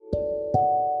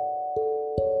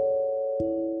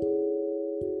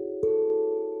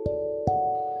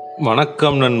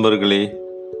வணக்கம் நண்பர்களே.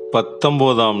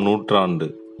 19ஆம் நூற்றாண்டு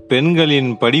பெண்களின்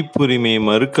படிப்புரிமை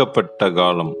மறுக்கப்பட்ட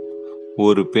காலம்.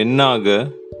 ஒரு பெண்ணாக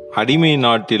அடிமை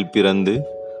நாட்டில் பிறந்து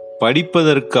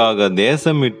படிப்பதற்காக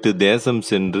தேசம் விட்டு தேசம்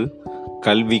சென்று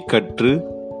கல்வி கற்று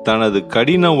தனது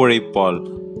கடின உழைப்பால்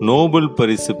நோபல்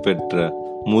பரிசு பெற்ற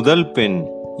முதல் பெண்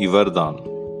இவர்தான்.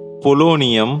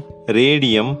 பொலோனியம்,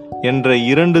 ரேடியம் என்ற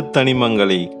 2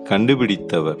 தனிமங்களை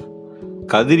கண்டுபிடித்தவர்.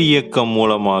 கதிரியக்கம்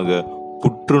மூலமாக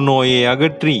புற்றுநோயை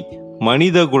அகற்றி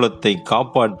மனித குலத்தை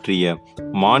காப்பாற்றிய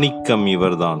மாணிக்கம்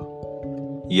இவர்தான்.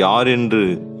 யார் என்று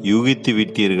யூகித்து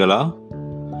விட்டீர்களா?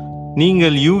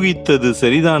 நீங்கள் யூகித்தது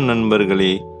சரிதான்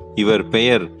நண்பர்களே. இவர்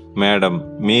பெயர் மேடம்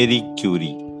மேரி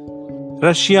கியூரி.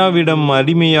 ரஷ்யாவிடம்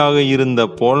அடிமையாக இருந்த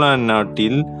போலாந்து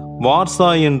நாட்டில்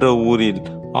வார்சா என்ற ஊரில்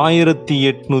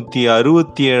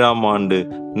 1867ஆம் ஆண்டு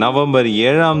நவம்பர்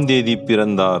 7ஆம் தேதி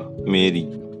பிறந்தார் மேரி.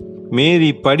 மேரி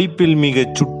படிப்பில்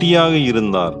மிகச் சுட்டியாக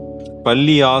இருந்தார்.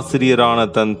 பள்ளி ஆசிரியரான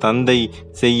தன் தந்தை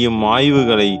செய்யும்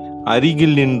ஆய்வுகளை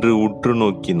அருகில் நின்று உற்று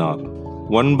நோக்கினார்.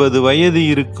 9 வயது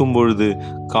இருக்கும் பொழுது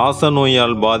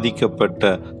காசநோயால் பாதிக்கப்பட்ட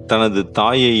தனது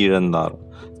தாயை இழந்தார்.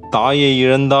 தாயை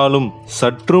இழந்தாலும்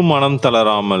சற்று மனம்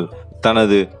தளராமல்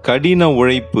தனது கடின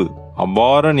உழைப்பு,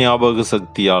 அபார ஞாபக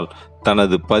சக்தியால்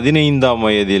தனது 15ஆம்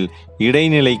வயதில்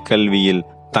இடைநிலை கல்வியில்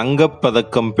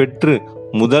தங்கப்பதக்கம் பெற்று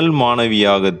முதல்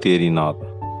மாணவியாக தேறினார்.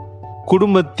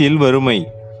 குடும்பத்தில் வறுமை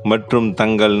மற்றும்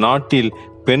தங்கள் நாட்டில்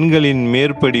பெண்களின்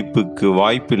மேற்படிப்புக்கு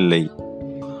வாய்ப்பில்லை.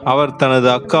 அவர் தனது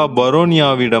அக்கா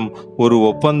பரோனியாவிடம் ஒரு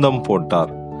ஒப்பந்தம்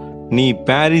போட்டார். நீ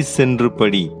பாரிஸ் சென்று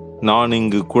படி, நான்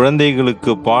இங்கு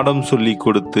குழந்தைகளுக்கு பாடம் சொல்லிக்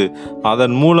கொடுத்து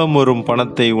அதன் மூலம் வரும்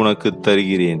பணத்தை உனக்கு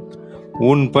தருகிறேன்.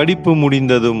 உன் படிப்பு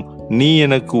முடிந்ததும் நீ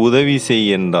எனக்கு உதவி செய்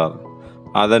என்றார்.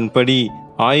 அதன்படி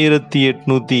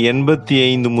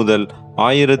 1885 முதல்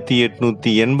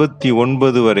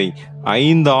 1889 வரை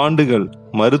 5 ஆண்டுகள்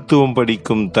மருத்துவம்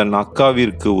படிக்கும் தன்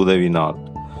அக்காவிற்கு உதவினார்.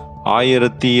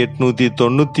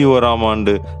 1891ஆம்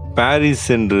ஆண்டு பாரிஸ்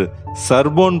சென்று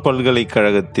சர்போன்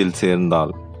பல்கலைக்கழகத்தில்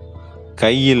சேர்ந்தாள்.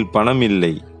 கையில் பணம்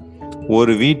இல்லை.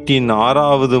 ஒரு வீட்டின்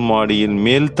 6வது மாடியில்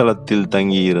மேல் தளத்தில்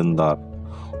தங்கியிருந்தார்.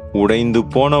 உடைந்து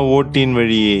போன ஓட்டின்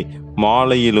வழியே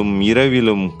மாலையிலும்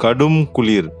இரவிலும் கடும்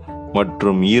குளிர்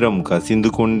மற்றும் ஈரம் கசிந்து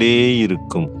கொண்டே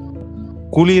இருக்கும்.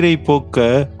 குளிரை போக்க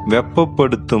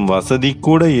வெப்பப்படுத்தும் வசதி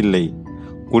கூட இல்லை.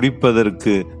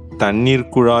 குடிப்பதற்கு தண்ணீர்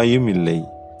குழாயும் இல்லை.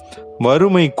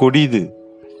 வறுமை கொடிது.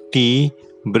 டீ,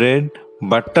 பிரெட்,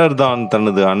 பட்டர் தான்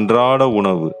தனது அன்றாட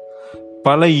உணவு.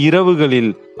 பல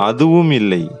இரவுகளில் அதுவும்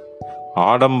இல்லை.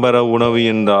 ஆடம்பர உணவு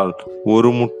என்றால்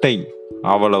ஒரு முட்டை,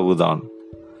 அவ்வளவுதான்.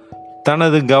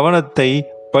 தனது கவனத்தை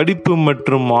படிப்பு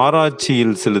மற்றும்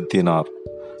ஆராய்ச்சியில் செலுத்தினார்.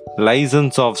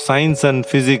 Licence of science and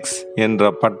physics என்ற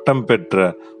பட்டம் பெற்ற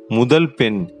முதல்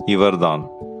பெண் இவர்தான்.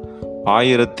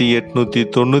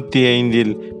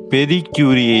 1895இல் பெரி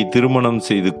கியூரியை திருமணம்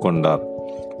செய்து கொண்டார்.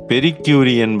 பெரி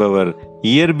கியூரி என்பவர்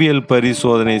இயற்பியல்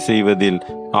பரிசோதனை செய்வதில்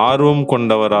ஆர்வம்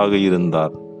கொண்டவராக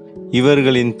இருந்தார்.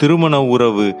 இவர்களின் திருமண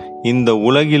உறவு இந்த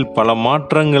உலகில் பல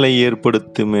மாற்றங்களை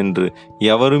ஏற்படுத்தும் என்று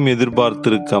எவரும்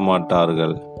எதிர்பார்த்திருக்க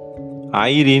மாட்டார்கள்.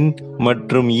 ஐரின்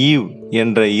மற்றும் ஈவ்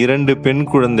என்ற 2 பெண்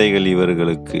குழந்தைகள்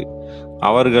இவர்களுக்கு.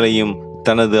 அவர்களையும்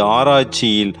தனது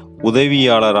ஆராய்ச்சியில்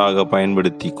உதவியாளராக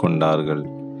பயன்படுத்தி கொண்டார்கள்.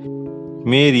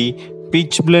 மேரி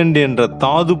பிட்ச் பிளெண்ட் என்ற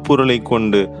தாது பொருளை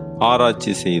கொண்டு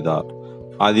ஆராய்ச்சி செய்தார்.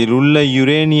 அதில் உள்ள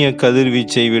யுரேனிய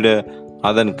கதிர்வீச்சை விட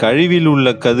அதன் கழிவில் உள்ள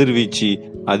கதிர்வீச்சு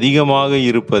அதிகமாக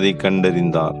இருப்பதை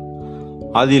கண்டறிந்தார்.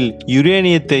 அதில்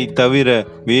யுரேனியத்தை தவிர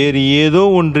வேறு ஏதோ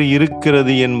ஒன்று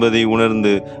இருக்கிறது என்பதை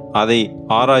உணர்ந்து அதை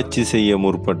ஆராய்ச்சி செய்ய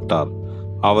முற்பட்டார்.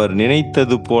 அவர்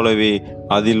நினைத்தது போலவே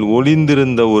அதில்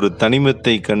ஒளிந்திருந்த ஒரு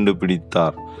தனிமத்தை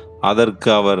கண்டுபிடித்தார். அதற்கு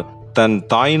அவர் தன்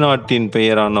தாய்நாட்டின்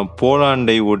பெயரான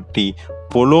போலாண்டை ஒட்டி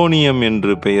பொலோனியம்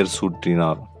என்று பெயர்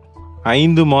சூட்டினார்.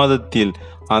 5 மாதத்தில்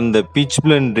அந்த பிட்ச்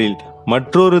பிளெண்டில்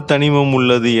மற்றொரு தனிமம்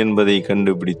உள்ளது என்பதை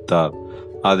கண்டுபிடித்தார்.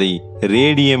 அதை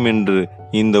ரேடியம் என்று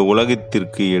இந்த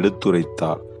உலகத்திற்கு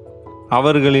எடுத்துரைத்தார்.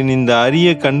 அவர்களின் இந்த அரிய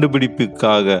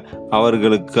கண்டுபிடிப்புக்காக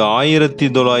அவர்களுக்கு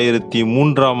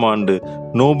 1903ஆம் ஆண்டு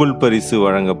நோபல் பரிசு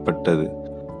வழங்கப்பட்டது.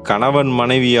 கணவன்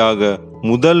மனைவியாக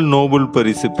முதல் நோபல்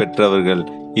பரிசு பெற்றவர்கள்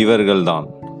இவர்கள்தான்.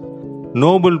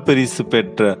 நோபல் பரிசு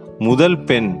பெற்ற முதல்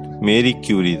பெண் மேரி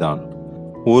கியூரி தான்.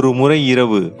 ஒரு முறை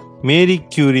இரவு மேரி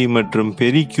கியூரி மற்றும்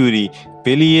பெரி கியூரி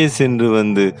வெளியே சென்று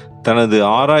வந்து தனது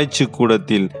ஆராய்ச்சி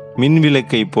கூடத்தில்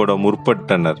மின்விளக்கை போட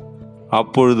முற்பட்டனர்.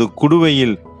 அப்பொழுது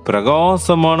குடுவையில்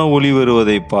பிரகாசமான ஒளி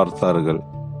வருவதை பார்த்தார்கள்.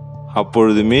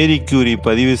 அப்பொழுது மேரி கியூரி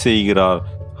பதிவு செய்கிறார்,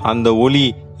 அந்த ஒளி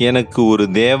எனக்கு ஒரு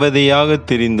தேவதையாக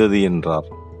தெரிந்தது என்றார்.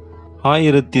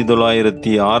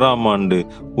 1906ஆம் ஆண்டு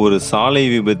ஒரு சாலை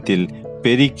விபத்தில்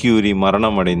பெரி கியூரி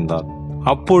மரணமடைந்தார்.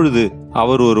 அப்பொழுது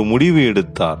அவர் ஒரு முடிவு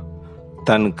எடுத்தார்.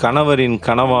 தன் கணவரின்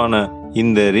கனவான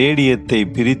இந்த ரேடியத்தை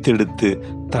பிரித்தெடுத்து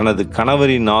தனது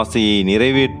கணவரின் ஆசையை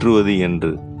நிறைவேற்றுவது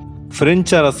என்று.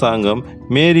 பிரெஞ்சு அரசாங்கம்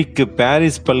மேரிக்கு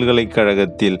பாரிஸ்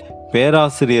பல்கலைக்கழகத்தில்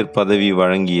பேராசிரியர் பதவி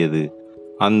வழங்கியது.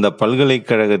 அந்த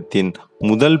பல்கலைக்கழகத்தின்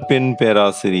முதல் பெண்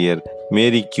பேராசிரியர்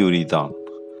மேரி கியூரி தான்.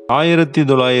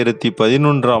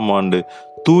 1911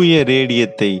 தூய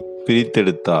ரேடியத்தை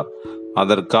பிரித்தெடுத்தார்.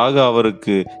 அதற்காக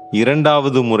அவருக்கு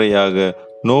 2வது முறையாக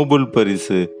நோபல்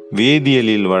பரிசு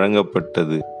வேதியியலில்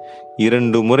வழங்கப்பட்டது.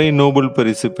 2 முறை நோபல்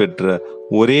பரிசு பெற்ற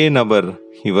ஒரே நபர்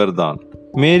இவர்தான்.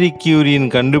 மேரி கியூரியின்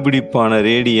கண்டுபிடிப்பான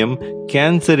ரேடியம்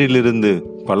கேன்சரிலிருந்து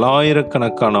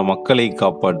பல்லாயிரக்கணக்கான மக்களை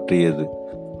காப்பாற்றியது.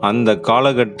 அந்த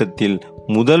காலகட்டத்தில்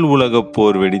முதல் உலகப்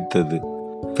போர் வெடித்தது.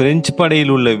 பிரெஞ்சு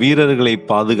படையில் உள்ள வீரர்களை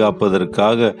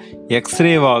பாதுகாப்பதற்காக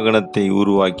எக்ஸ்ரே வாகனத்தை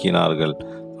உருவாக்கினார்கள்.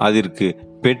 அதற்கு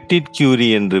பெட்டிட் கியூரி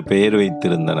என்று பெயர்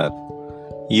வைத்திருந்தனர்.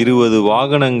 20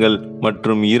 வாகனங்கள்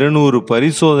மற்றும் 200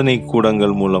 பரிசோதனை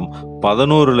கூடங்கள் மூலம்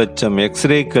 11 லட்சம்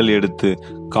எக்ஸ்ரேக்கள் எடுத்து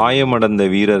காயமடைந்த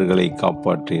வீரர்களை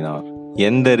காப்பாற்றினார்.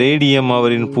 எந்த ரேடியம்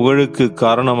அவரின் புகழுக்கு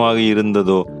காரணமாக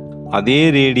இருந்ததோ அதே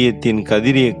ரேடியத்தின்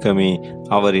கதிரியக்கமே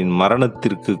அவரின்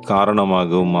மரணத்திற்கு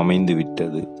காரணமாகவும்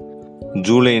அமைந்துவிட்டது.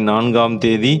 ஜூலை 4ஆம்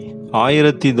தேதி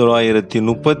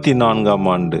 1934ஆம்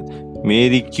ஆண்டு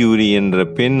மேரி கியூரி என்ற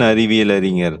பெண் அறிவியல்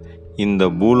அறிஞர் இந்த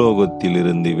பூலோகத்தில்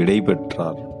இருந்து விடை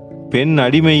பெற்றார். பெண்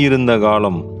அடிமை இருந்த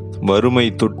காலம், வறுமை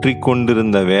தொற்றிக்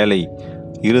கொண்டிருந்த வேலை,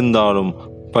 இருந்தாலும்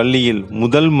பள்ளியில்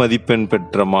முதல் மதிப்பெண்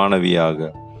பெற்ற மாணவியாக,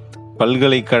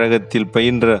 பல்கலைக்கழகத்தில்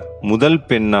பயின்ற முதல்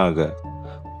பெண்ணாக,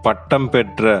 பட்டம்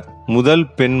பெற்ற முதல்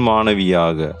பெண்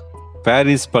மாணவியாக,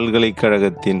 பாரிஸ்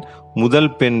பல்கலைக்கழகத்தின்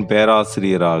முதல் பெண்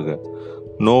பேராசிரியராக,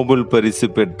 நோபல் பரிசு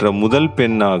பெற்ற முதல்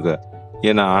பெண்ணாக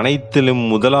என அனைத்திலும்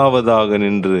முதலாவதாக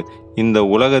நின்று இந்த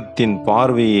உலகத்தின்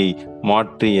பார்வையை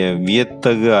மாற்றிய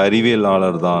வியத்தகு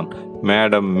அறிவியலாளர்தான்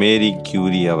மேடம் மேரி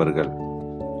கியூரி அவர்கள்.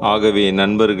 ஆகவே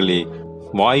நண்பர்களே,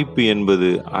 வாய்ப்பு என்பது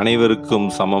அனைவருக்கும்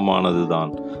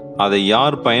சமமானதுதான். அதை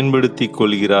யார் பயன்படுத்தி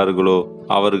கொள்கிறார்களோ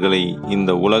அவர்களை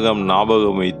இந்த உலகம்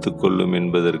ஞாபகம் வைத்துக் கொள்ளும்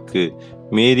என்பதற்கு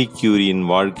மேரி கியூரியின்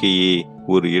வாழ்க்கையே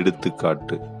ஒரு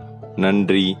எடுத்துக்காட்டு.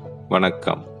 நன்றி,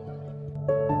 வணக்கம்.